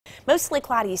Mostly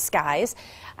cloudy skies.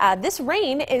 This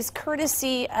rain is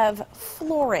courtesy of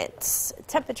Florence.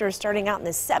 Temperatures starting out in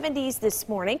the 70s this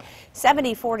morning,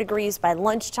 74 degrees by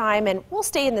lunchtime, and we'll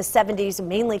stay in the 70s,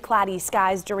 mainly cloudy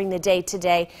skies during the day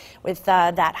today with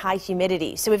that high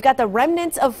humidity. So we've got the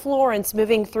remnants of Florence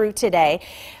moving through today.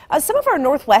 Some of our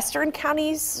northwestern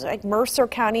counties, like Mercer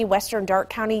County, Western Darke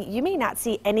County, you may not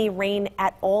see any rain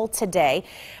at all today.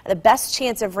 The best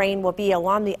chance of rain will be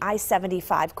along the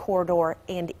I-75 corridor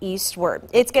and eastward.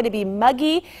 It's going to be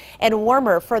muggy and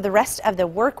warmer for the rest of the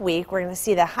work week. We're going to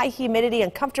see the high humidity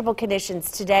and comfortable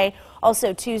conditions today,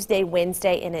 also Tuesday,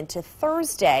 Wednesday, and into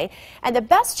Thursday. And the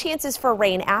best chances for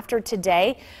rain after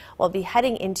today will be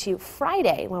heading into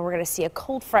Friday when we're going to see a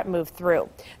cold front move through.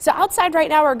 So outside right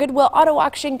now, our Goodwill Auto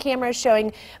Auction camera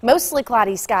showing mostly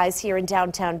cloudy skies here in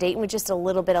downtown Dayton with just a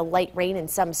little bit of light rain in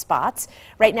some spots.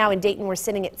 Right now in Dayton, we're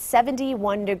sitting at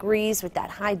 71 degrees with that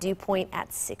high dew point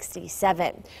at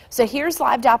 67. So here's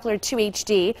Live Doppler 2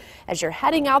 HD. As you're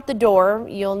heading out the door,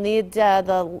 you'll need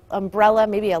the umbrella,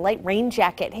 maybe a light rain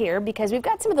jacket here, because we've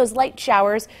got some of those light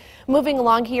showers moving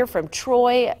along here from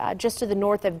Troy, just to the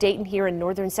north of Dayton here in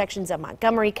northern sections of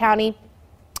Montgomery County.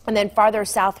 And then farther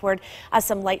southward,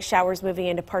 some light showers moving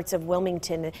into parts of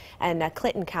Wilmington and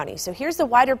Clinton County. So here's the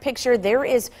wider picture. There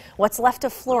is what's left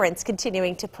of Florence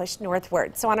continuing to push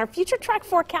northward. So on our future track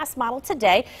forecast model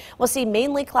today, we'll see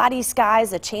mainly cloudy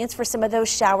skies, a chance for some of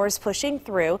those showers pushing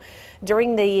through.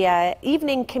 During the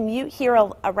evening commute here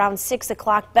around 6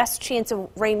 o'clock, best chance of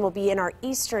rain will be in our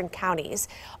eastern counties.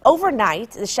 Overnight,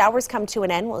 the showers come to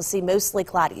an end. We'll see mostly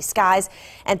cloudy skies.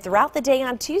 And throughout the day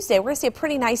on Tuesday, we're going to see a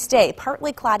pretty nice day,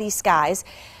 partly cloudy skies,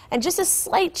 and just a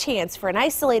slight chance for an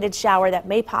isolated shower that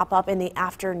may pop up in the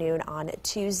afternoon on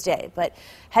Tuesday. But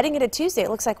heading into Tuesday, it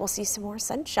looks like we'll see some more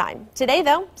sunshine. Today,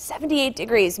 though, 78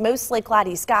 degrees, mostly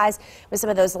cloudy skies with some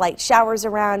of those light showers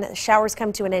around. Showers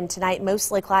come to an end tonight,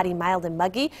 mostly cloudy, mild and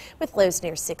muggy with lows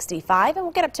near 65. And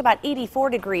we'll get up to about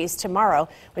 84 degrees tomorrow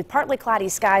with partly cloudy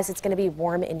skies. It's going to be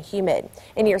warm and humid.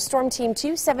 In your Storm Team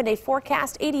 2 7-day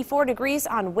forecast, 84 degrees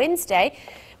on Wednesday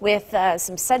with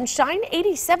some sunshine,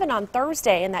 87 on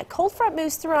Thursday, and that cold front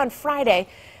moves through on Friday,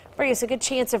 bringing us a good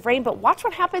chance of rain. But watch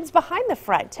what happens behind the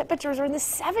front. Temperatures are in the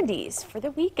 70s for the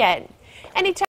weekend. Anytime